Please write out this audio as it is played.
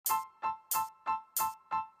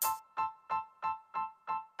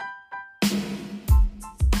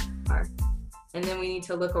And then we need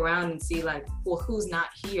to look around and see like, well, who's not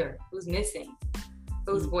here? Who's missing?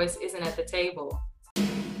 Whose voice isn't at the table?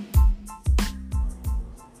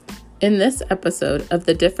 In this episode of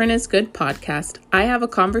the Different is Good podcast, I have a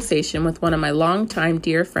conversation with one of my longtime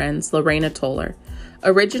dear friends, Lorena Toller.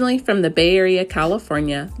 Originally from the Bay Area,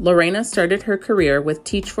 California, Lorena started her career with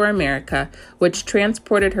Teach for America, which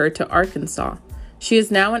transported her to Arkansas. She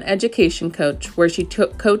is now an education coach where she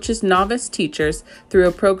coaches novice teachers through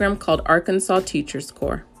a program called Arkansas Teachers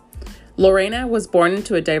Corps. Lorena was born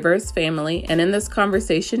into a diverse family, and in this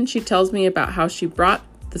conversation, she tells me about how she brought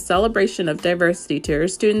the celebration of diversity to her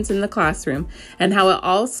students in the classroom and how it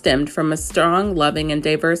all stemmed from a strong, loving, and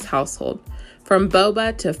diverse household. From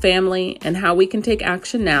boba to family and how we can take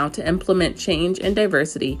action now to implement change and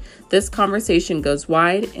diversity, this conversation goes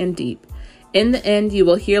wide and deep. In the end, you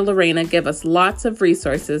will hear Lorena give us lots of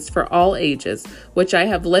resources for all ages, which I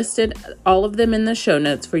have listed all of them in the show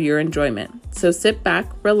notes for your enjoyment. So sit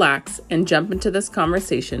back, relax, and jump into this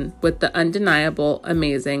conversation with the undeniable,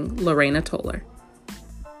 amazing Lorena Toller.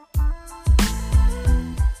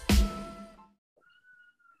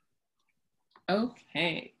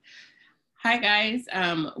 Okay. Hi, guys.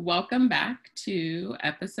 Welcome back to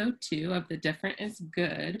episode 2 of the Different is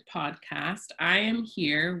Good podcast. I am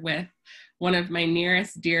here with one of my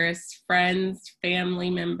nearest, dearest friends, family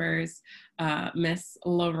members, Miss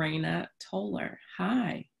Lorena Toller.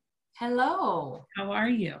 Hi. Hello. How are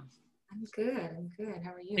you? I'm good.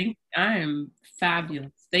 How are you? I'm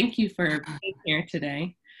fabulous. Thank you for being here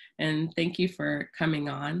today. And thank you for coming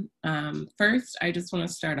on. First, I just want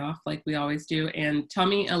to start off like we always do and tell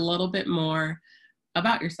me a little bit more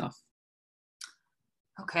about yourself.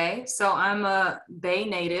 Okay, so I'm a Bay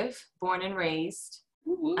native, born and raised.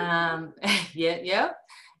 Yeah.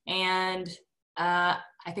 And I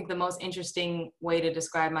think the most interesting way to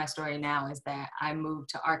describe my story now is that I moved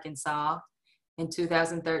to Arkansas in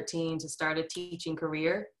 2013 to start a teaching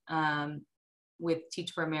career with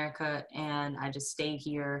Teach for America, and I just stayed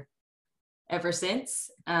here ever since.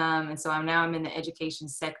 And so I'm in the education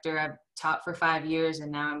sector. I've taught for 5 years,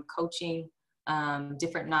 and now I'm coaching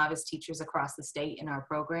different novice teachers across the state in our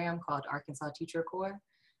program called Arkansas Teacher Corps.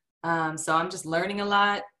 So I'm just learning a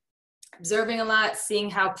lot, observing a lot, seeing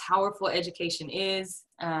how powerful education is.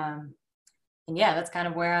 And yeah, that's kind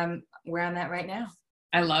of where I'm at right now.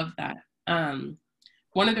 I love that.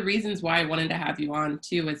 One of the reasons why I wanted to have you on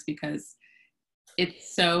too is because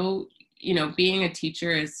it's so, being a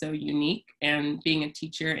teacher is so unique, and being a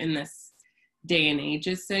teacher in this day and age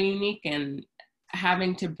is so unique, and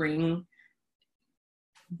having to bring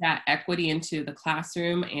that equity into the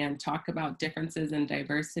classroom and talk about differences and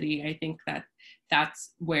diversity. I think that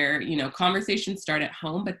that's where, conversations start at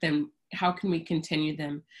home, but then how can we continue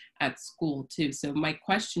them at school too? So my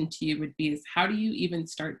question to you would be is how do you even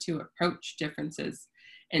start to approach differences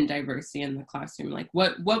and diversity in the classroom? Like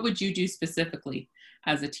what would you do specifically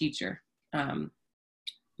as a teacher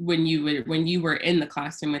when you were in the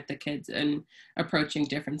classroom with the kids and approaching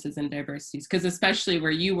differences and diversities? Because especially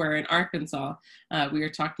where you were in Arkansas, we were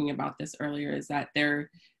talking about this earlier, is that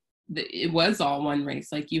it was all one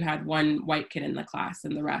race. Like you had one white kid in the class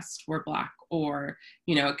and the rest were Black, or,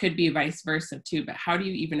 it could be vice versa too. But how do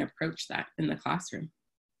you even approach that in the classroom?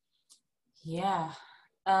 Yeah.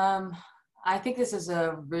 I think this is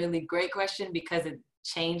a really great question because it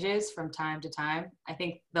changes from time to time. I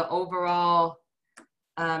think the overall,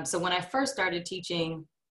 so when I first started teaching,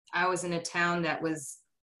 I was in a town that was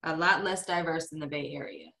a lot less diverse than the Bay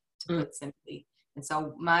Area, to put simply. And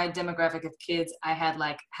so my demographic of kids, I had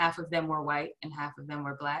like half of them were white and half of them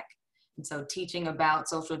were Black. And so teaching about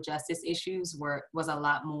social justice issues was a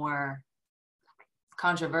lot more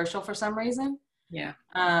controversial for some reason. Yeah.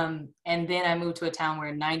 And then I moved to a town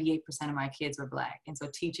where 98% of my kids were Black. And so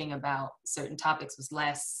teaching about certain topics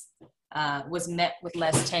was met with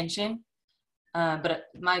less tension. But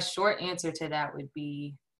my short answer to that would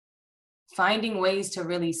be finding ways to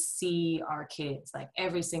really see our kids, like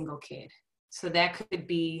every single kid. So that could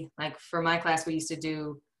be like for my class, we used to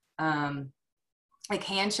do like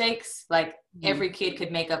handshakes, like every kid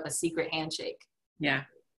could make up a secret handshake. Yeah.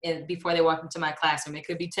 Before they walk into my classroom. It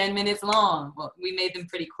could be 10 minutes long. Well, we made them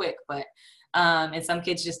pretty quick, but and some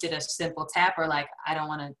kids just did a simple tap or like, I don't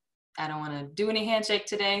want to do any handshake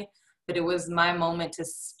today. But it was my moment to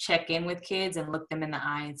check in with kids and look them in the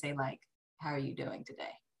eye and say like, how are you doing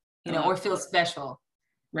today? Or feel special.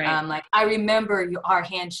 Right. Like I remember our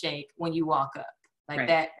handshake when you walk up like right.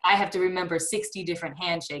 that. I have to remember 60 different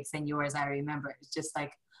handshakes and yours I remember. It's just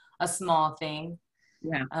like a small thing.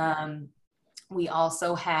 Yeah. We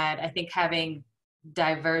also had, I think, having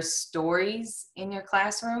diverse stories in your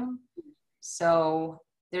classroom. So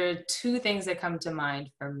there are two things that come to mind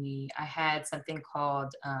for me. I had something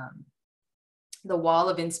called the Wall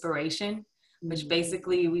of Inspiration, which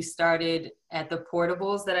basically we started at the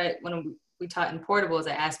portables when we taught in portables,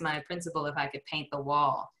 I asked my principal if I could paint the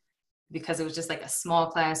wall because it was just like a small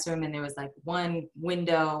classroom and there was like one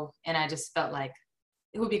window, and I just felt like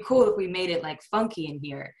it would be cool if we made it like funky in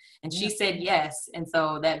here. And she said yes. And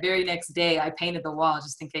so that very next day I painted the wall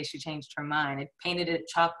just in case she changed her mind. I painted it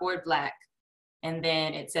chalkboard black, and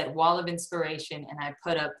then it said Wall of Inspiration, and I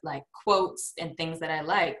put up like quotes and things that I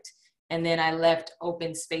liked. And then I left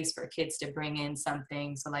open space for kids to bring in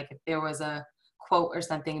something. So like if there was a quote or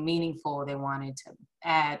something meaningful they wanted to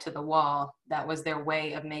add to the wall, that was their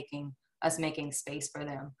way of making space for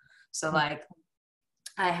them. So like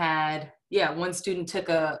I had, one student took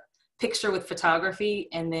a picture with photography,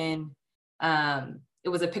 and then it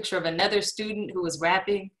was a picture of another student who was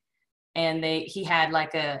rapping, and he had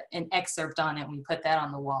like an excerpt on it, and we put that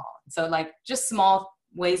on the wall. So like just small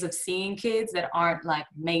ways of seeing kids that aren't like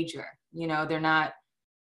major, they're not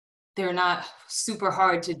super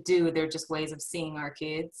hard to do. They're just ways of seeing our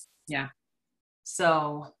kids. Yeah.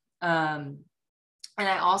 So, and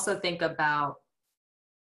I also think about,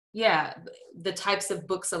 the types of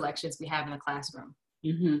book selections we have in the classroom.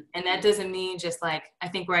 Mm-hmm. And that doesn't mean just like, I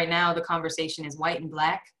think right now the conversation is white and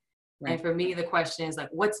black. Right. And for me, the question is like,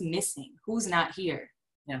 what's missing? Who's not here?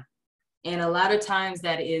 Yeah. And a lot of times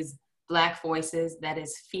that is Black voices, that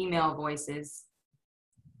is female voices,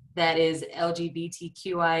 that is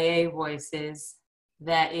LGBTQIA voices,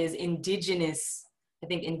 that is indigenous. I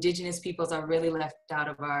think indigenous peoples are really left out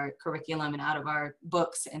of our curriculum and out of our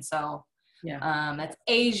books. And so that's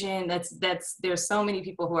Asian, there's so many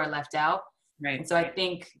people who are left out. Right. And so I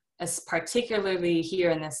think particularly here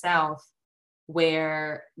in the South,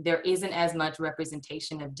 where there isn't as much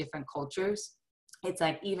representation of different cultures, it's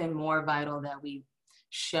like even more vital that we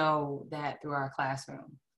show that through our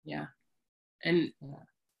classroom. Yeah. And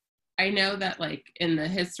I know that like in the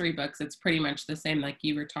history books, it's pretty much the same like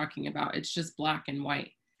you were talking about. It's just black and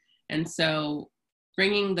white. And so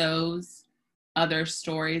bringing those other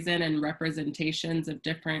stories in and representations of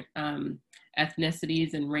different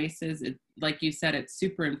ethnicities and races, like you said, it's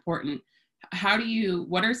super important.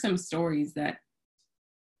 What are some stories that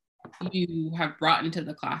you have brought into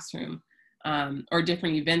the classroom, or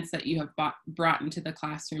different events that you have brought into the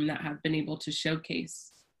classroom that have been able to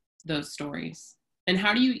showcase those stories? And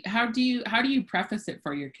how do you preface it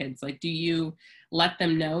for your kids? Like, do you let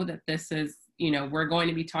them know that this is, we're going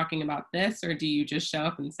to be talking about this, or do you just show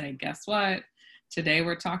up and say, guess what? Today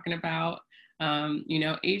we're talking about,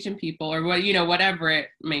 Asian people, or whatever it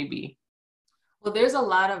may be. Well, there's a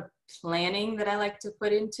lot of planning that I like to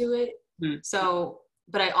put into it. So,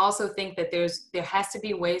 but I also think that there has to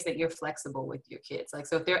be ways that you're flexible with your kids. Like,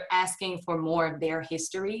 so if they're asking for more of their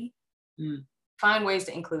history, find ways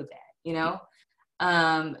to include that,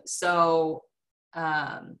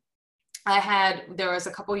 there was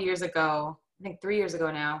a couple years ago, I think 3 years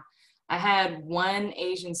ago now, I had one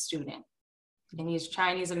Asian student, and he's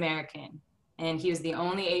Chinese American, and he was the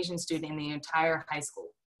only Asian student in the entire high school.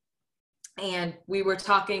 And we were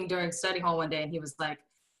talking during study hall one day, and he was like,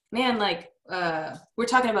 man, like, we're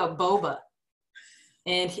talking about boba.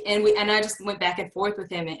 And I just went back and forth with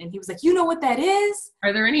him, and he was like, you know what that is?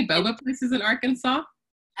 Are there any boba places in Arkansas?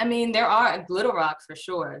 I mean, there are at Little Rock for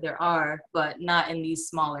sure. There are, but not in these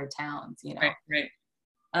smaller towns,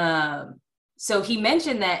 Right. So he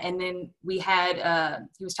mentioned that, and then we had,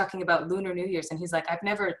 he was talking about Lunar New Year's, and he's like,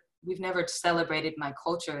 we've never celebrated my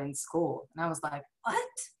culture in school. And I was like, what?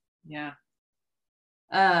 Yeah.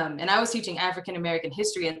 And I was teaching African American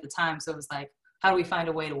history at the time, so it was like, how do we find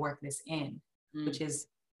a way to work this in, which is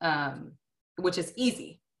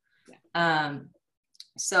easy. Yeah.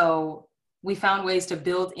 So we found ways to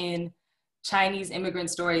build in Chinese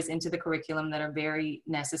immigrant stories into the curriculum that are very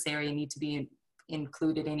necessary and need to be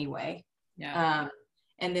included anyway. Yeah.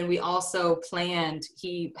 And then we also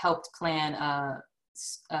he helped plan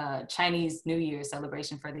a Chinese New Year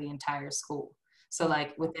celebration for the entire school. So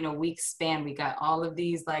like within a week's span, we got all of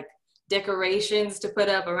these like decorations to put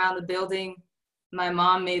up around the building. My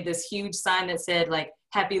mom made this huge sign that said like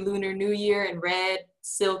Happy Lunar New Year in red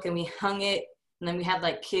silk, and we hung it. And then we had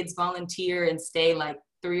like kids volunteer and stay like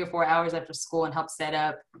 3 or 4 hours after school and help set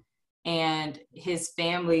up. And his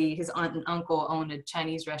family, his aunt and uncle owned a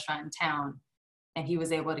Chinese restaurant in town, and he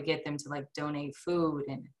was able to get them to like donate food.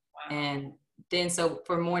 And then so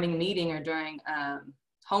for morning meeting or during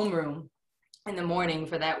homeroom in the morning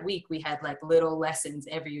for that week, we had like little lessons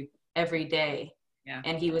every day. Yeah.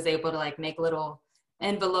 And he was able to like make little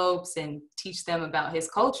envelopes and teach them about his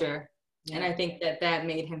culture. Yeah. And I think that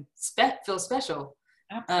made him feel special.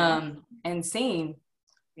 and seen.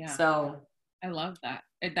 Yeah. So I love that.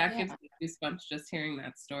 That yeah. gives me goosebumps just hearing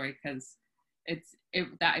that story, because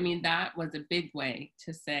that was a big way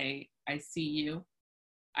to say, I see you,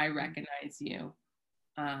 I recognize you.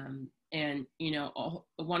 And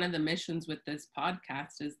one of the missions with this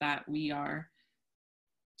podcast is that we are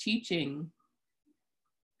teaching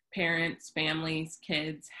parents, families,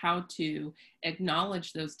 kids how to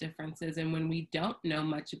acknowledge those differences. And when we don't know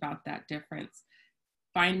much about that difference,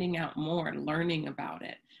 finding out more, learning about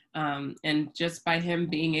it. And just by him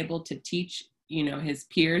being able to teach, his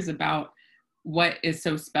peers about what is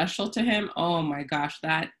so special to him, oh my gosh,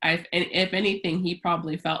 and if anything, he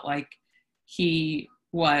probably felt like he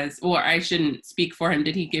was, or I shouldn't speak for him.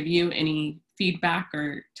 Did he give you any feedback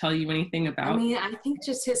or tell you anything about? I mean, I think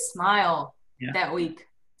just his smile that week,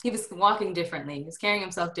 he was walking differently. He was carrying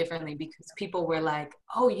himself differently because people were like,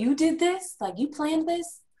 oh, you did this? Like, you planned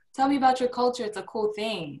this? Tell me about your culture. It's a cool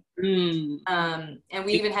thing. And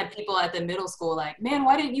we even had people at the middle school like, man,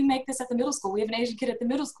 why didn't you make this at the middle school? We have an Asian kid at the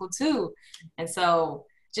middle school too. And so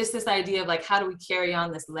just this idea of like, how do we carry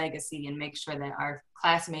on this legacy and make sure that our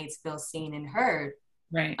classmates feel seen and heard?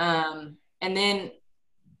 Right. And then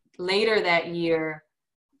later that year,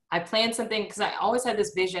 I planned something because I always had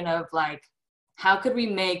this vision of like, how could we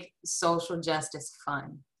make social justice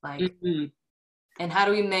fun? Like, and how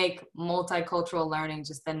do we make multicultural learning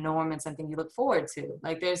just the norm and something you look forward to?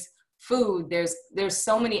 Like there's food, there's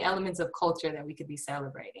so many elements of culture that we could be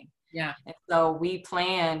celebrating. Yeah. And so we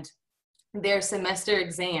planned their semester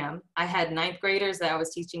exam. I had ninth graders that I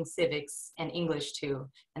was teaching civics and English to.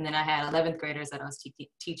 And then I had 11th graders that I was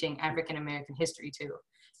teaching African American history to.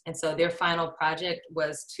 And so their final project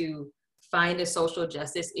was to find a social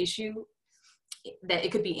justice issue that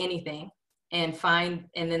it could be anything, and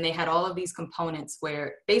then they had all of these components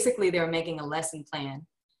where basically they were making a lesson plan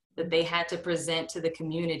that they had to present to the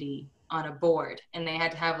community on a board, and they had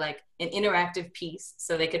to have like an interactive piece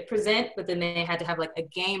so they could present, but then they had to have like a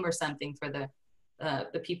game or something for the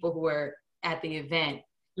people who were at the event.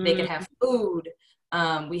 They could have food.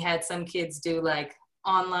 We had some kids do like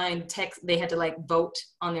online text. They had to like vote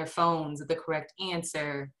on their phones the correct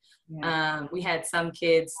answer. Yeah. We had some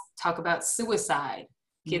kids talk about suicide.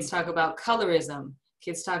 Kids talk about colorism.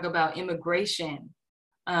 Kids talk about immigration.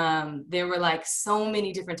 There were like so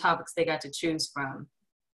many different topics they got to choose from.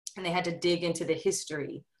 And they had to dig into the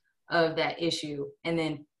history of that issue. And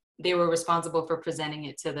then they were responsible for presenting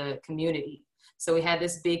it to the community. So we had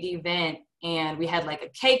this big event, and we had like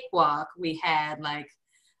a cakewalk. We had like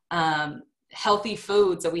healthy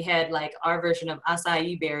food. So we had like our version of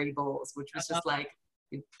acai berry bowls, which was just like,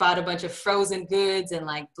 we bought a bunch of frozen goods and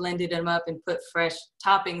like blended them up and put fresh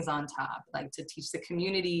toppings on top, like to teach the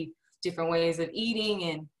community different ways of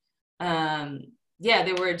eating. And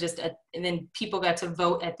there were and then people got to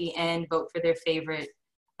vote at the end, vote for their favorite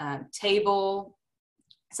table.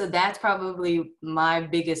 So that's probably my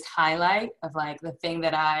biggest highlight of like the thing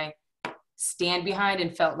that I stand behind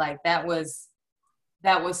and felt like that was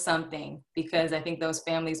something, because I think those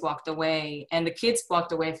families walked away and the kids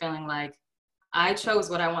walked away feeling like, I chose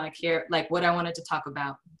what I want to care, like what I wanted to talk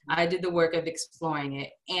about. I did the work of exploring it,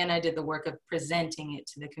 and I did the work of presenting it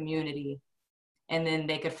to the community, and then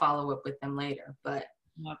they could follow up with them later. But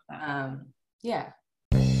love that. Yeah.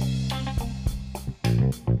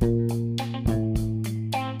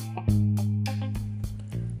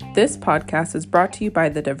 This podcast is brought to you by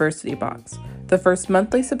the Diversity Box, the first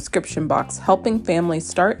monthly subscription box helping families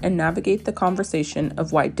start and navigate the conversation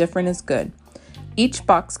of why different is good. Each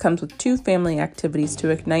box comes with 2 family activities to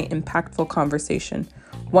ignite impactful conversation,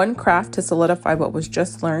 1 craft to solidify what was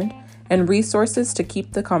just learned, and resources to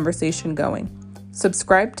keep the conversation going.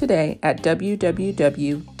 Subscribe today at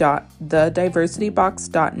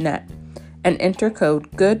www.thediversitybox.net and enter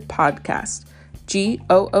code GOODPODCAST,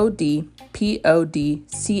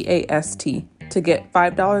 GOODPODCAST, to get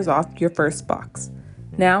 $5 off your first box.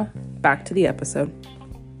 Now, back to the episode.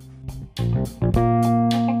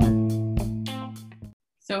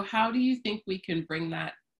 So how do you think we can bring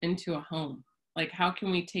that into a home? Like, how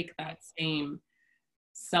can we take that same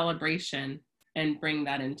celebration and bring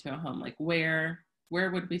that into a home? Like, where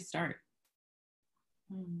would we start?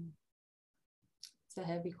 It's a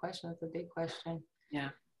heavy question. It's a big question.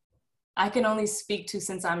 Yeah. I can only speak to,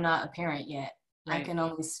 since I'm not a parent yet, right. I can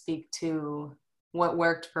only speak to what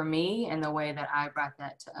worked for me and the way that I brought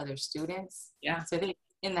that to other students. Yeah. So I think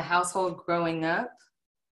in the household growing up,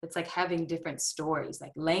 it's like having different stories.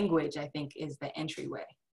 Like language, I think, is the entryway.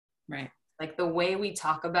 Right. Like the way we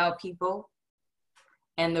talk about people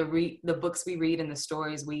and the books we read and the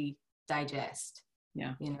stories we digest.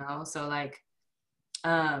 Yeah. So like,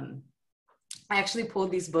 I actually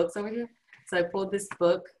pulled these books over here. So I pulled this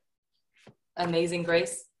book, Amazing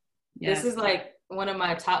Grace. Yes. This is like one of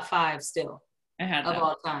my top 5 still of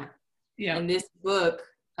all time. Yeah. And this book,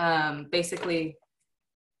 basically,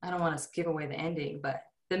 I don't want to give away the ending, but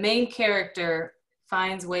the main character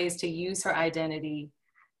finds ways to use her identity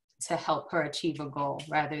to help her achieve a goal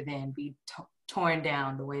rather than be torn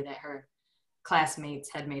down the way that her classmates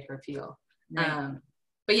had made her feel. Right.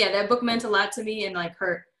 But yeah, that book meant a lot to me, and like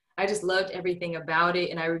I just loved everything about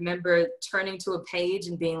it. And I remember turning to a page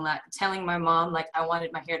and being like, telling my mom, like, I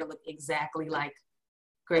wanted my hair to look exactly like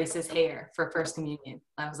Grace's hair for First Communion.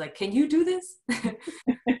 I was like, can you do this?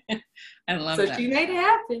 I love so that. she made it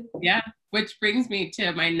happen. Yeah, which brings me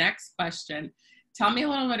to my next question. Tell me a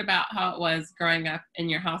little bit about how it was growing up in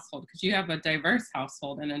your household, because you have a diverse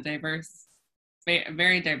household and a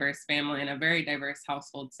very diverse family and a very diverse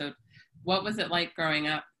household. So what was it like growing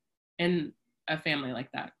up in a family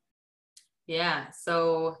like that? Yeah,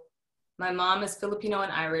 so my mom is Filipino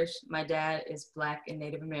and Irish. My dad is Black and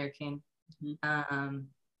Native American. Mm-hmm.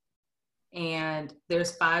 And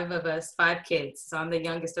there's 5 of us, 5 kids. So I'm the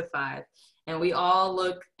youngest of 5. And we all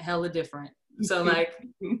look hella different. So like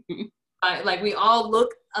we all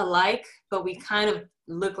look alike, but we kind of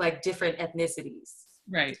look like different ethnicities.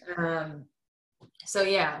 Right. So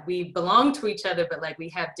yeah, we belong to each other, but like we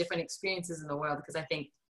have different experiences in the world, because I think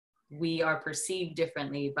we are perceived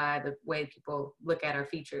differently by the way people look at our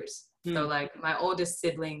features. So like my oldest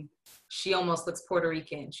sibling, she almost looks Puerto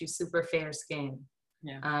Rican. She's super fair skin,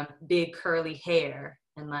 big curly hair.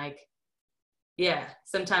 And like, yeah,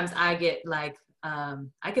 sometimes I get like,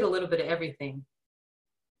 I get a little bit of everything.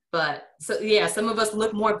 But so yeah, some of us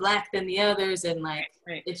look more Black than the others. And like,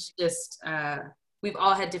 it's just, we've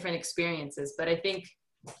all had different experiences. But I think,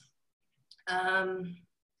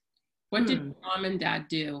 what did mom and dad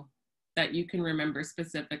do that you can remember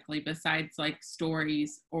specifically, besides like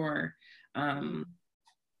stories or,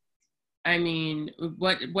 I mean,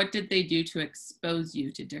 what did they do to expose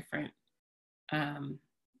you to different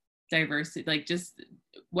diversity? Like, just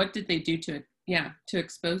what did they do to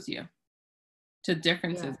expose you to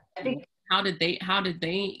differences? Yeah, I think, how did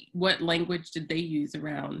they, what language did they use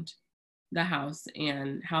around the house,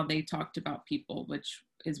 and how they talked about people, which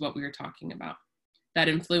is what we were talking about, that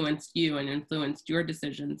influenced you and influenced your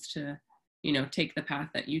decisions to, take the path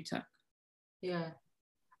that you took? Yeah.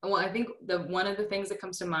 Well, I think one of the things that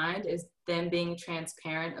comes to mind is them being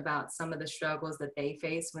transparent about some of the struggles that they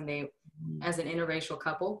face when they, as an interracial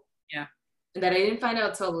couple. Yeah. That I didn't find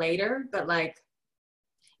out till later, but like,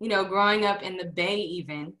 growing up in the Bay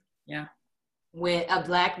even. Yeah. With a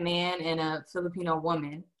Black man and a Filipino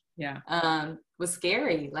woman. Yeah. Was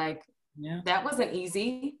scary. Like, that wasn't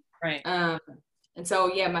easy. Right. And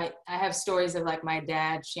so, yeah, I have stories of like my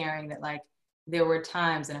dad sharing that like there were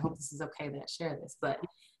times, and I hope this is okay that I share this, but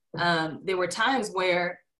there were times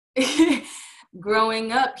where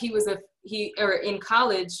growing up, in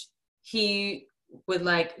college, he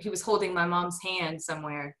was holding my mom's hand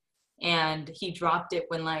somewhere, and he dropped it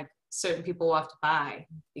when like certain people walked by,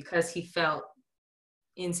 because he felt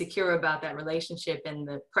insecure about that relationship and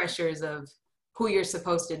the pressures of who you're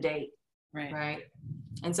supposed to date. Right.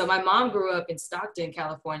 And so my mom grew up in Stockton,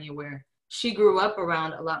 California, where she grew up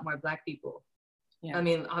around a lot more Black people. Yeah. I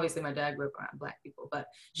mean, obviously my dad grew up around Black people, but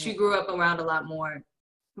she grew up around a lot more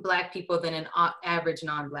Black people than an average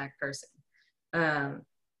non-Black person.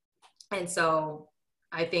 And so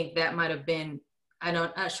I think that might have been,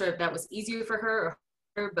 not sure if that was easier for her or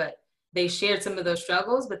her, but they shared some of those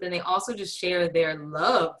struggles, but then they also just share their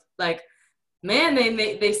love. Like, man,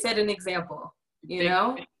 they set an example,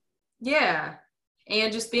 Yeah.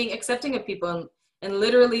 And just being accepting of people, and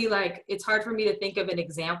literally, like, it's hard for me to think of an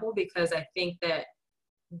example, because I think that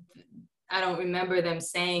I don't remember them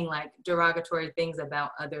saying like derogatory things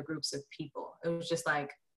about other groups of people. It was just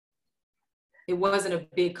like, it wasn't a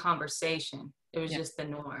big conversation. It was just the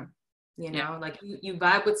norm, like you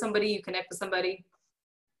vibe with somebody, you connect with somebody,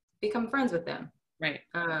 become friends with them. Right.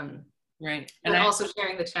 Right. And also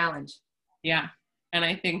sharing the challenge. Yeah. And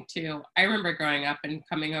I think too, I remember growing up and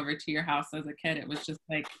coming over to your house as a kid, it was just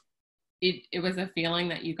like, it was a feeling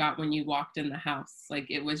that you got when you walked in the house. Like,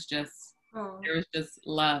 it was just, there was just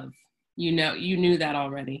love. You knew that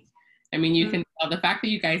already. I mean, you can tell the fact that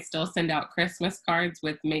you guys still send out Christmas cards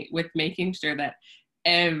with making sure that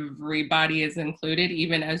everybody is included,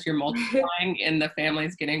 even as you're multiplying and the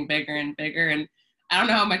family's getting bigger and bigger. And I don't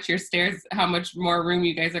know how much more room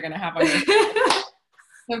you guys are going to have on the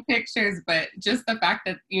pictures, but just the fact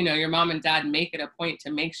that, your mom and dad make it a point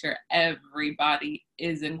to make sure everybody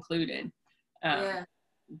is included,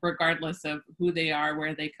 regardless of who they are,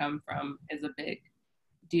 where they come from, is a big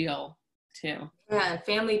deal too. Yeah, and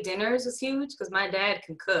family dinners was huge because my dad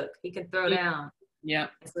can cook. He can throw down. Yeah.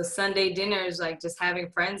 So Sunday dinners, like just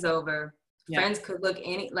having friends over. Yeah. Friends could look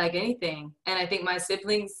like anything. And I think my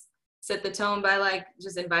siblings set the tone by like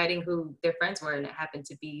just inviting who their friends were, and it happened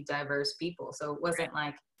to be diverse people. So it wasn't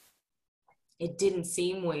like, it didn't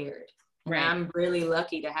seem weird. And Right. I'm really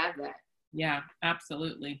lucky to have that. Yeah,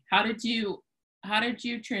 absolutely. How did you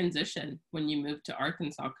transition when you moved to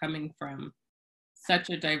Arkansas, coming from such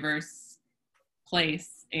a diverse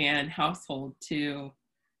place and household to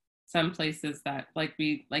some places that, like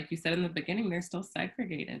you said in the beginning, they're still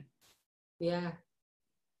segregated? Yeah.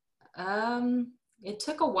 It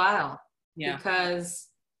took a while. Yeah. Because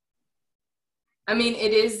I mean,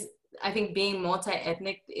 it is, I think being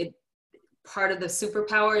multi-ethnic, part of the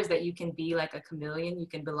superpower is that you can be like a chameleon. You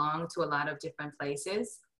can belong to a lot of different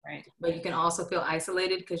places. Right. But you can also feel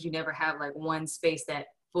isolated because you never have like one space that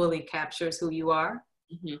fully captures who you are.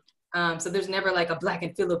 Mm-hmm. So there's never like a Black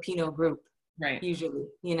and Filipino group, right? Usually,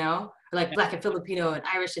 you know, or like Black and Filipino and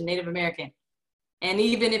Irish and Native American. And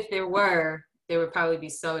even if there would probably be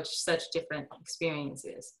such different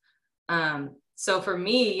experiences. So for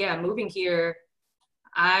me, yeah, moving here,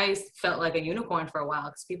 I felt like a unicorn for a while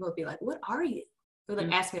because people would be like, "What are you?" They would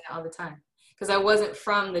like ask me that all the time because I wasn't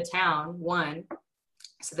from the town. One,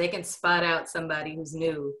 so they can spot out somebody who's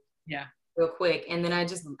new. Yeah. Real quick, and then I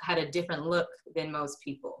just had a different look than most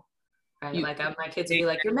people. Right? Like my kids would be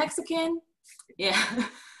like, "You're Mexican?" Yeah,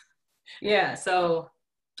 yeah. So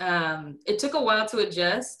it took a while to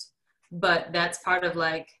adjust, but that's part of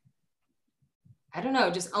like, I don't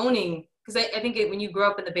know, just owning. Because I think when you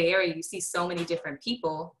grow up in the Bay Area, you see so many different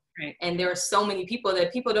people, right. And there are so many people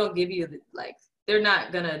that people don't give you like, they're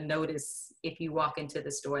not gonna notice if you walk into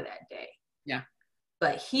the store that day. Yeah.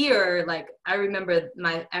 But here, like I remember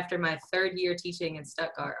after my third year teaching in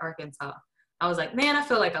Stuttgart, Arkansas, I was like, man, I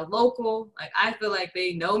feel like a local. Like I feel like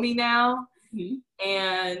they know me now,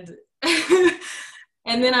 and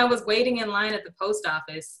and then I was waiting in line at the post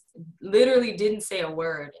office, literally didn't say a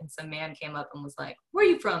word. And some man came up and was like, "Where are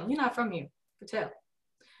you from? You're not from here. I could tell."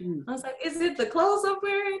 I was like, "Is it the clothes I'm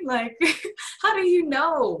wearing? Like, how do you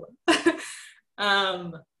know?"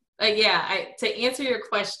 Like, yeah, to answer your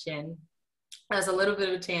question, that's a little bit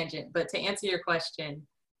of a tangent, but to answer your question,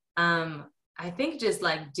 I think just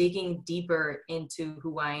like digging deeper into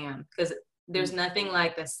who I am, because there's nothing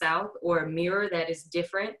like the South or a mirror that is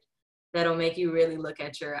different that'll make you really look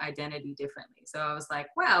at your identity differently. So I was like,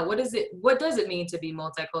 wow, what does it mean to be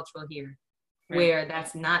multicultural here? Right. Where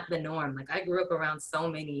that's not the norm. Like I grew up around so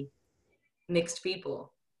many mixed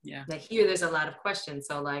people. Yeah. That here there's a lot of questions.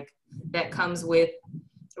 So like that comes with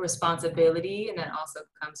responsibility, and that also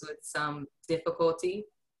comes with some difficulty.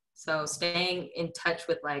 So staying in touch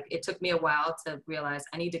with, like, it took me a while to realize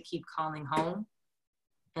I need to keep calling home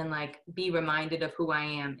and like be reminded of who I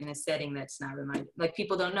am in a setting that's not reminded. Like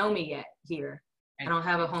people don't know me yet here. I don't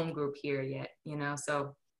have a home group here yet, you know?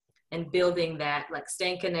 So, and building that, like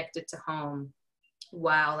staying connected to home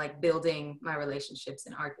while like building my relationships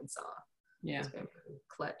in Arkansas. Yeah. Very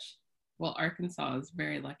clutch. Well, Arkansas is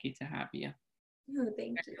very lucky to have you. Oh,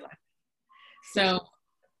 thank you. So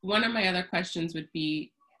one of my other questions would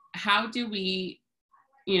be, how do we,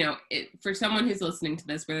 for someone who's listening to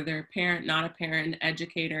this, whether they're a parent, not a parent,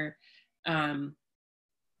 educator,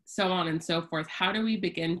 so on and so forth, how do we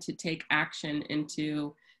begin to take action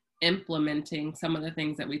into implementing some of the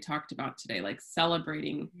things that we talked about today, like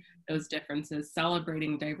celebrating those differences,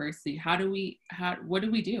 celebrating diversity? What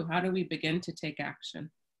do we do? How do we begin to take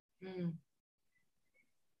action? I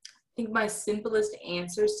think my simplest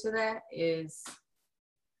answer to that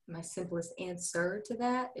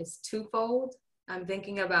is twofold. I'm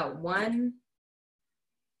thinking about one,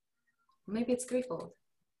 maybe it's threefold.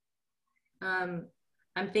 I'm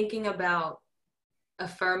thinking about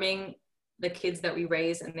affirming the kids that we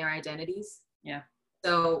raise and their identities. Yeah.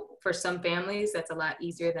 So for some families, that's a lot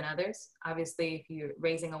easier than others. Obviously, if you're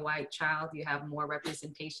raising a white child, you have more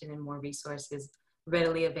representation and more resources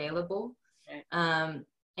readily available. Right.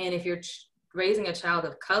 And if you're raising a child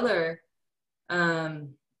of color,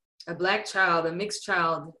 a Black child, a mixed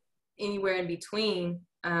child, anywhere in between,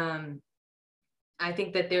 I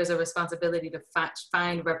think that there's a responsibility to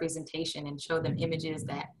find representation and show them images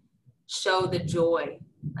that show the joy.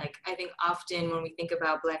 Like, I think often when we think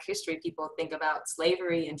about Black history, people think about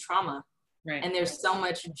slavery and trauma. Right. And there's so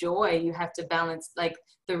much joy. You have to balance, like,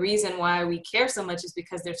 the reason why we care so much is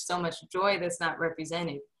because there's so much joy that's not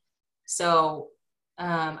represented. So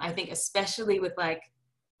I think especially with, like,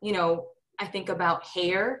 I think about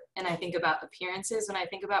hair and I think about appearances when I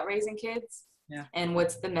think about raising kids. Yeah. And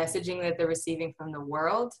what's the messaging that they're receiving from the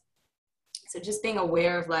world. So just being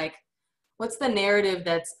aware of, like, what's the narrative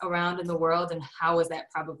that's around in the world, and how is that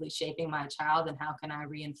probably shaping my child, and how can I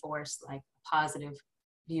reinforce like a positive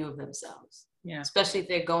view of themselves? Yeah. Especially if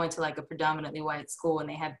they're going to like a predominantly white school and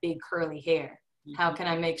they have big curly hair. How can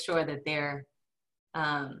I make sure that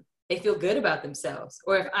they feel good about themselves?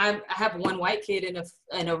 Or if I have one white kid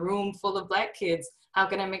in a room full of Black kids, how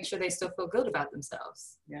can I make sure they still feel good about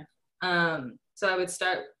themselves? Yeah. So I would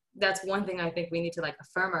start, that's one thing I think we need to like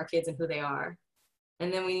affirm our kids and who they are.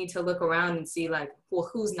 And then we need to look around and see like, well,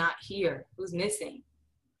 who's not here? Who's missing?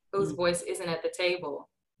 Whose voice isn't at the table?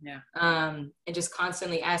 Yeah. And just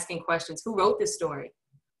constantly asking questions. Who wrote this story?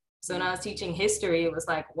 So when I was teaching history, it was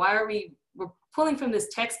like, we're pulling from this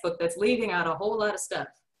textbook that's leaving out a whole lot of stuff.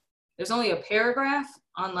 There's only a paragraph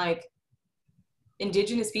on like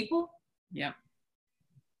indigenous people. Yeah.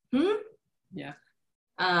 Yeah.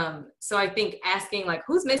 So I think asking like,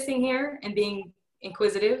 who's missing here, and being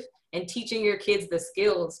inquisitive, and teaching your kids the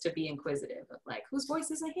skills to be inquisitive of like, whose voice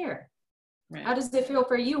isn't here? Right. How does it feel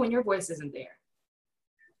for you when your voice isn't there?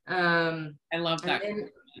 I love that. And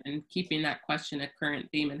and keeping that question a current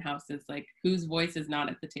theme in houses, like whose voice is not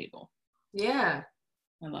at the table. Yeah.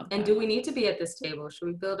 I love that. And do we need to be at this table? Should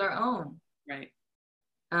we build our own? Right.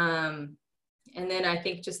 And then I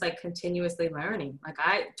think just like continuously learning. Like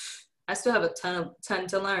I still have a ton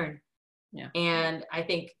to learn. Yeah. And I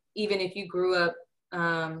think even if you grew up,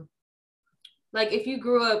 like if you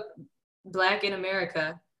grew up Black in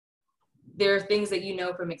America, there are things that you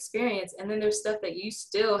know from experience, and then there's stuff that you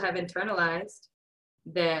still have internalized,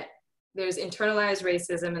 that there's internalized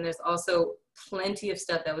racism, and there's also plenty of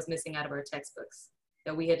stuff that was missing out of our textbooks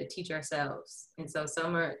that we had to teach ourselves. And so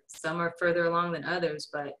some are further along than others,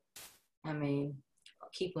 but I mean, I'll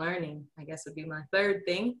keep learning, I guess would be my third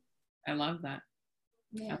thing. I love that.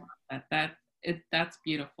 Yeah. I love that. That's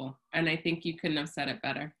beautiful. And I think you couldn't have said it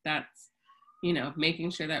better. That's,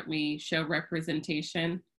 making sure that we show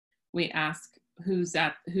representation. We ask whose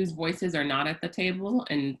voices are not at the table,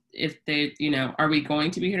 and if they, are we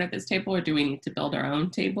going to be here at this table, or do we need to build our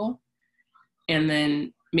own table? And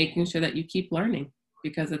then making sure that you keep learning,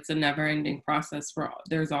 because it's a never-ending process.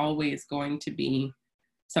 There's always going to be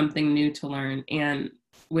something new to learn. And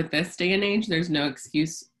with this day and age, there's no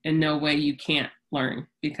excuse and no way you can't learn,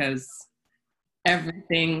 because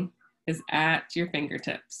everything is at your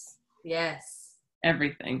fingertips. Yes.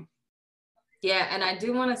 Everything. Yeah, and I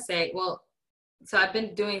do want to say, well, so I've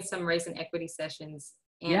been doing some race and equity sessions,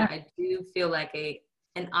 and Yeah. I do feel like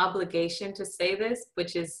an obligation to say this,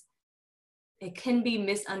 which is, it can be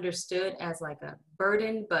misunderstood as like a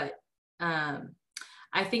burden, but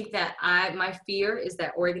I think that my fear is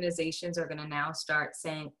that organizations are going to now start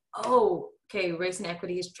saying, oh, okay, race and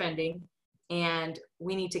equity is trending, and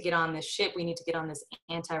we need to get on this ship. We need to get on this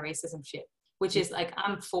anti-racism ship, which is like,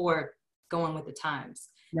 I'm for going with the times.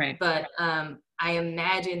 Right. But I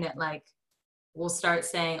imagine that like, we'll start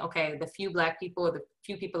saying, okay, the few Black people, or the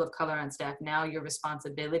few people of color on staff, now your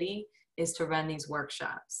responsibility is to run these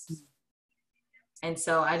workshops. And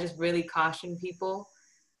so I just really caution people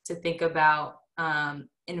to think about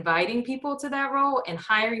inviting people to that role and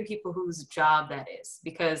hiring people whose job that is,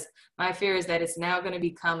 because my fear is that it's now going to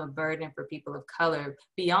become a burden for people of color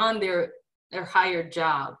beyond their hired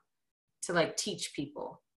job to like teach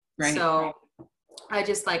people. Right. So I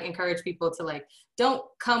just like encourage people to like, don't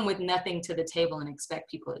come with nothing to the table and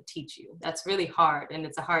expect people to teach you. That's really hard, and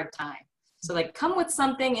it's a hard time. So like, come with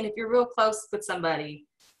something, and if you're real close with somebody,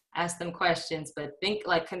 ask them questions, but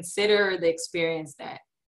consider the experience that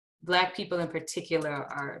Black people in particular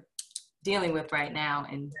are dealing with right now,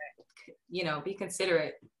 and be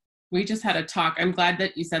considerate. We just had a talk. I'm glad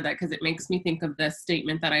that you said that, because it makes me think of this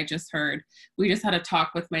statement that I just heard. We just had a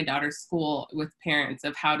talk with my daughter's school with parents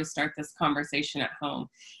of how to start this conversation at home.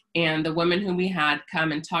 And the woman who we had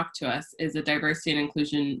come and talk to us is a diversity and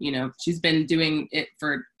inclusion, she's been doing it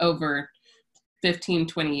for over 15,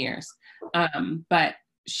 20 years. But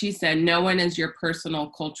she said, no one is your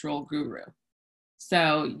personal cultural guru.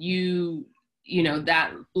 So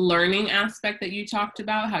that learning aspect that you talked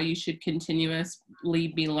about, how you should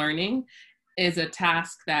continuously be learning, is a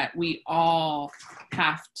task that we all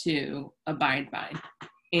have to abide by.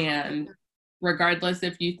 And regardless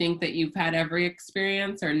if you think that you've had every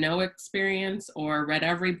experience or no experience, or read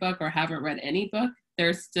every book or haven't read any book,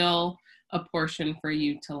 there's still a portion for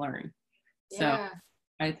you to learn. Yeah. So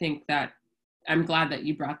I think that I'm glad that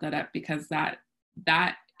you brought that up, because that's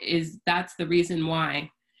the reason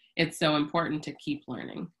why it's so important to keep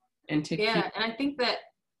learning and to and I think that,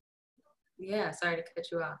 sorry to cut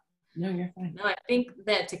you off. No, you're fine. No, I think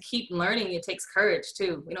that to keep learning, it takes courage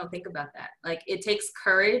too. We don't think about that. Like, it takes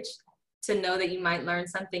courage to know that you might learn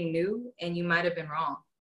something new and you might have been wrong.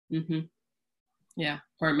 Mm-hmm. Yeah.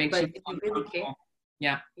 Or it makes But you if feel you really care, uncomfortable.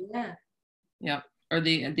 Yeah. yeah. Yeah. Or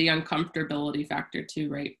the uncomfortability factor too,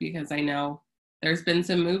 right? Because I know there's been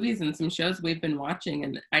some movies and some shows we've been watching,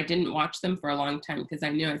 and I didn't watch them for a long time because I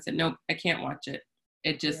knew, I said, nope, I can't watch it.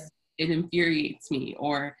 It Yeah. just, it infuriates me,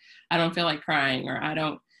 or I don't feel like crying, or I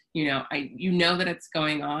don't, you know that it's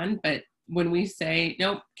going on, but when we say,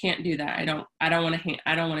 nope, can't do that. I don't want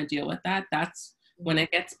to deal with that. That's when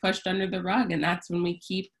it gets pushed under the rug. And that's when we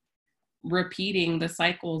keep repeating the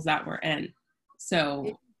cycles that we're in.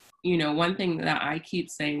 So, one thing that I keep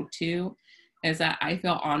saying too is that I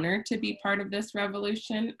feel honored to be part of this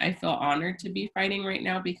revolution. I feel honored to be fighting right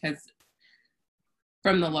now, because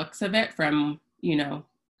from the looks of it, from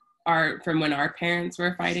when our parents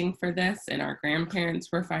were fighting for this and our grandparents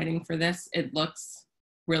were fighting for this, it looks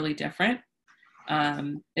really different.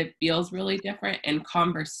 It feels really different, and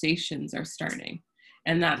conversations are starting.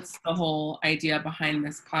 And that's the whole idea behind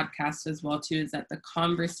this podcast as well too, is that the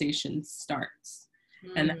conversation starts.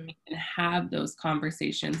 And that we can have those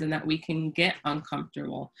conversations, and that we can get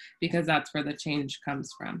uncomfortable, because that's where the change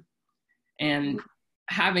comes from. And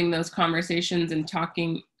having those conversations and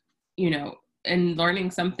talking, and learning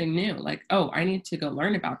something new, like, oh, I need to go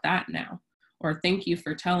learn about that now, or thank you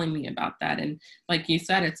for telling me about that. And like you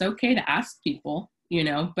said, it's okay to ask people,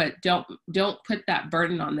 but don't put that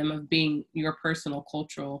burden on them of being your personal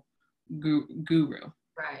cultural guru.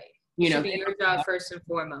 Right. It should be your job first and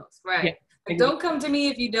foremost. Right. Yeah, exactly. Don't come to me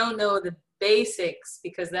if you don't know the basics,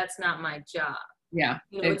 because that's not my job. Yeah.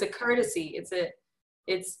 It's a courtesy. I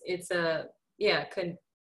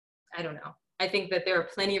don't know. I think that there are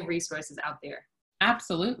plenty of resources out there.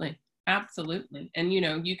 Absolutely. And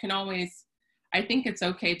you can always, I think it's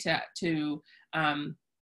okay to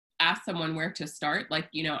ask someone where to start. Like,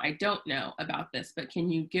 I don't know about this, but can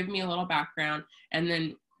you give me a little background? And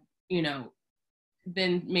then,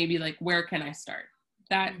 then maybe like, where can I start?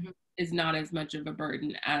 That is not as much of a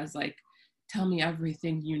burden as like, tell me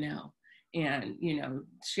everything and,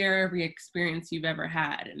 share every experience you've ever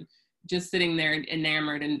had. And just sitting there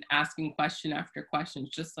enamored and asking question after question,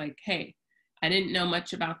 just like, hey, I didn't know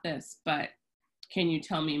much about this, but can you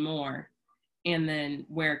tell me more? And then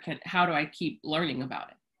how do I keep learning about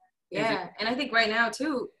it? Yeah. And I think right now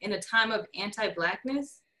too, in a time of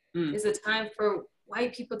anti-Blackness, is a time for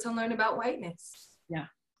white people to learn about whiteness. Yeah.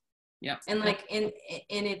 Yeah. And like in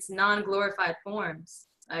its non-glorified forms,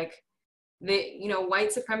 like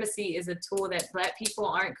white supremacy is a tool that Black people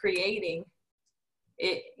aren't creating.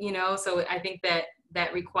 It, so I think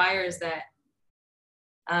that requires that,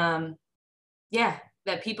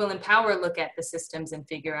 that people in power look at the systems and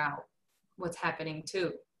figure out what's happening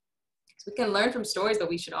too. So we can learn from stories, but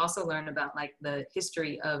we should also learn about like the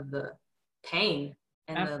history of the pain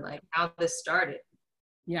and how this started.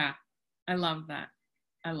 Yeah, I love that.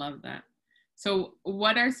 So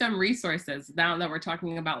what are some resources, now that we're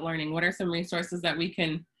talking about learning, what are some resources that we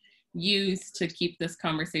can use to keep this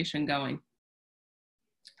conversation going?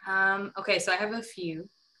 Okay, so I have a few.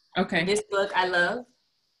 Okay. This book I love.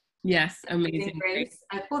 Yes, Amazing Grace.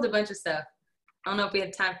 I pulled a bunch of stuff. I don't know if we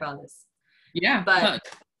have time for all this. Yeah, but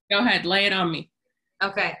go ahead, lay it on me.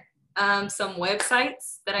 Okay. Some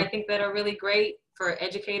websites that I think that are really great for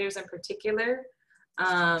educators in particular,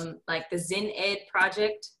 like the Zen Ed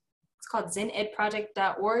Project. It's called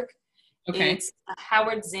zenedproject.org. Okay. It's a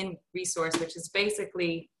Howard Zinn resource, which is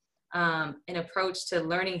basically an approach to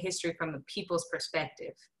learning history from the people's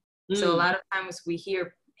perspective. So a lot of times we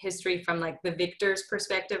hear history from like the victor's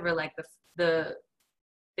perspective, or like the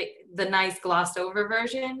nice glossed over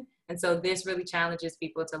version. And so this really challenges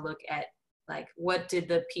people to look at like, what did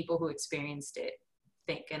the people who experienced it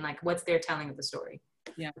think, and like, what's their telling of the story?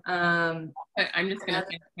 Yeah. I'm just gonna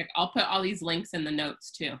say, I'll put all these links in the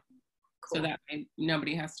notes too, cool. So that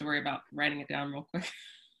nobody has to worry about writing it down real quick.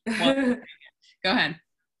 Go ahead.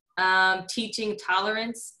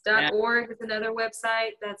 Teachingtolerance.org is another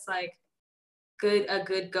website that's like a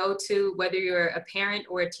good go-to, whether you're a parent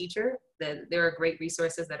or a teacher. There are great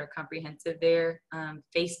resources that are comprehensive there.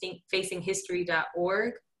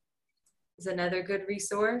 Facinghistory.org is another good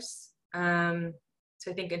resource. So I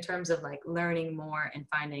think in terms of like learning more and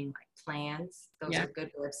finding like plans, those are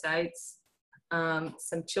good websites.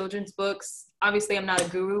 Some children's books. Obviously, I'm not a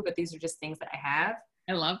guru, but these are just things that I have.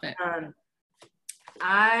 I love it.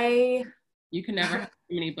 You can never have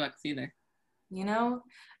too many books either.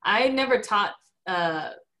 I never taught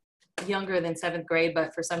younger than 7th grade,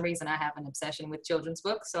 but for some reason I have an obsession with children's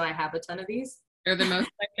books, so I have a ton of these. They're the most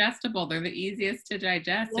digestible. They're the easiest to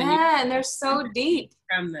digest. Yeah, and they're so deep.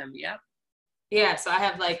 From them, yep. Yeah, so I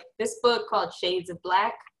have like this book called Shades of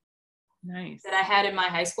Black. Nice. that I had in my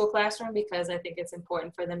high school classroom, because I think it's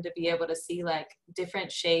important for them to be able to see like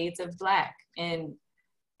different shades of Black and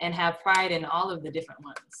have pride in all of the different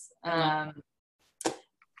ones.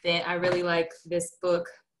 Then I really like this book.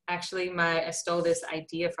 Actually, I stole this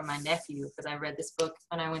idea from my nephew because I read this book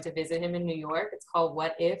when I went to visit him in New York. It's called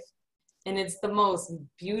What If? And it's the most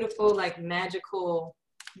beautiful, like magical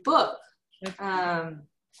book. Yeah,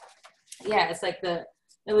 it's like the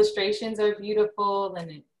illustrations are beautiful,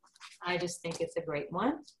 and I just think it's a great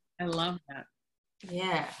one. I love that.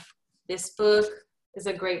 Yeah. This book is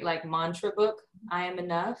a great like mantra book, I Am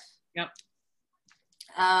Enough. Yep.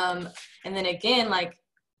 And then again, like,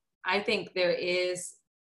 I think there is,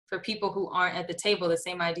 for people who aren't at the table, the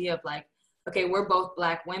same idea of like, okay, we're both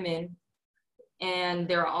Black women, and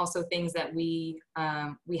there are also things that we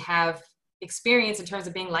have experience in terms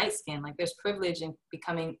of being light skinned. Like there's privilege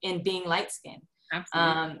in being light skinned.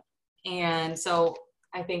 Absolutely. And so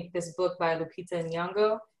I think this book by Lupita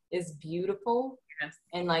Nyong'o is beautiful. Yes.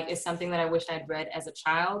 And like, it's something that I wish I'd read as a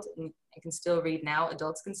child, and I can still read now.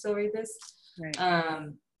 Adults can still read this.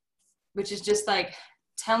 Right. Which is just like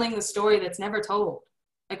telling the story that's never told.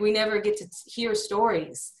 Like we never get to hear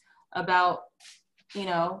stories about, you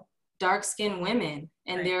know, dark-skinned women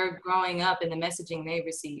and right. They're growing up and the messaging they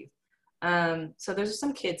receive. So there's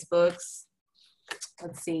some kids books.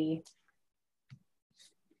 Let's see.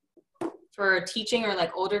 For teaching or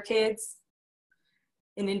like older kids,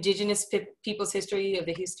 an Indigenous people's history of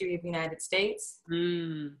the history of the United States.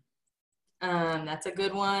 That's a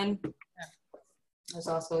good one. Yeah. There's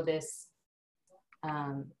also this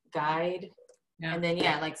guide. Yeah. And then,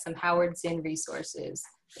 yeah, like some Howard Zinn resources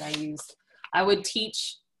that I used. I would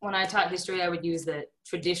teach, when I taught history, I would use the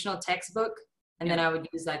traditional textbook, and then I would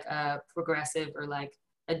use like a progressive or like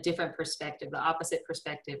a different perspective, the opposite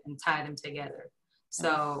perspective, and tie them together.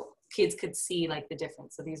 So kids could see like the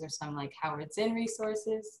difference. So these are some like Howard Zinn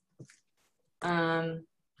resources. And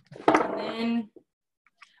then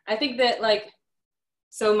I think that like,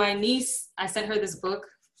 so my niece, I sent her this book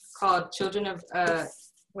called Children of,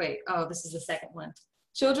 this is the second one.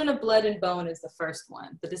 Children of Blood and Bone is the first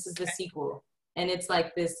one, but this is the sequel. And it's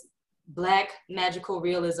like this Black magical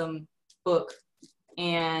realism book.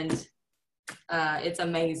 And it's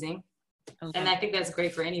amazing. Okay. And I think that's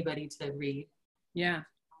great for anybody to read. Yeah.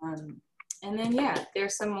 And then, yeah,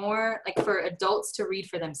 there's some more, like for adults to read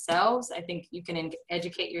for themselves. I think you can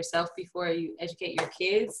educate yourself before you educate your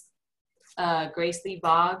kids. Grace Lee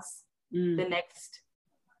Boggs, The Next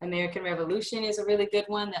American Revolution is a really good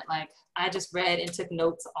one that like I just read and took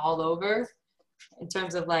notes all over in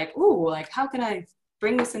terms of like, ooh, like how can I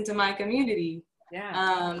bring this into my community?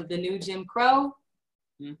 Yeah. The New Jim Crow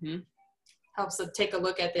helps to take a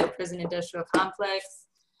look at the prison industrial complex.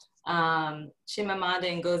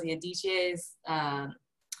 Chimamanda Ngozi Adichie's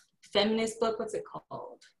feminist book, what's it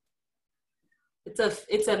called?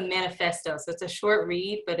 It's a manifesto, so it's a short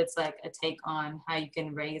read, but it's like a take on how you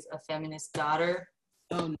can raise a feminist daughter.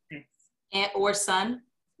 Oh, nice. Or son.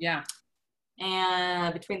 Yeah.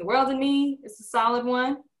 And Between the World and Me is a solid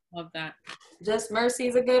one. Love that. Just Mercy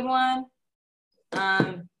is a good one.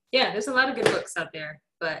 Yeah, there's a lot of good books out there,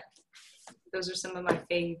 but those are some of my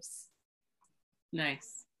faves.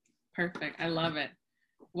 Nice. Perfect. I love it.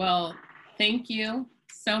 Well, thank you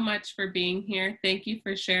so much for being here. Thank you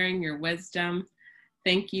for sharing your wisdom.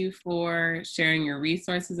 Thank you for sharing your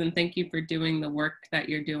resources, and thank you for doing the work that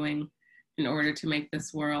you're doing in order to make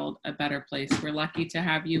this world a better place. We're lucky to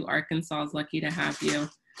have you. Arkansas is lucky to have you.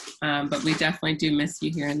 But we definitely do miss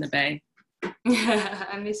you here in the Bay.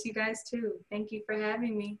 I miss you guys too. Thank you for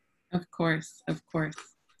having me. Of course, of course.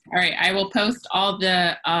 All right, I will post all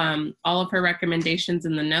of her recommendations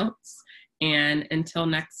in the notes. And until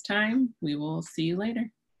next time, we will see you later.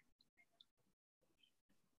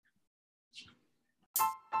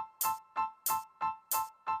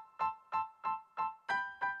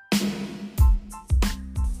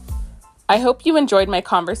 I hope you enjoyed my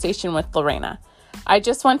conversation with Lorena. I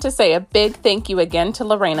just want to say a big thank you again to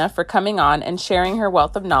Lorena for coming on and sharing her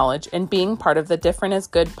wealth of knowledge and being part of the Different is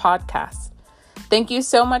Good podcast. Thank you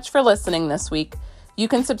so much for listening this week. You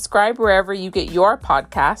can subscribe wherever you get your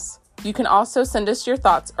podcasts. You can also send us your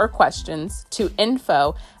thoughts or questions to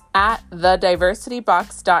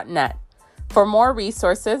info@thediversitybox.net. For more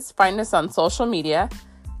resources, find us on social media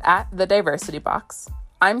 @thediversitybox.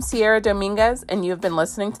 I'm Sierra Dominguez, and you've been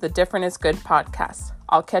listening to the Different is Good podcast.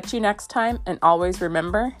 I'll catch you next time, and always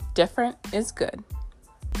remember, different is good.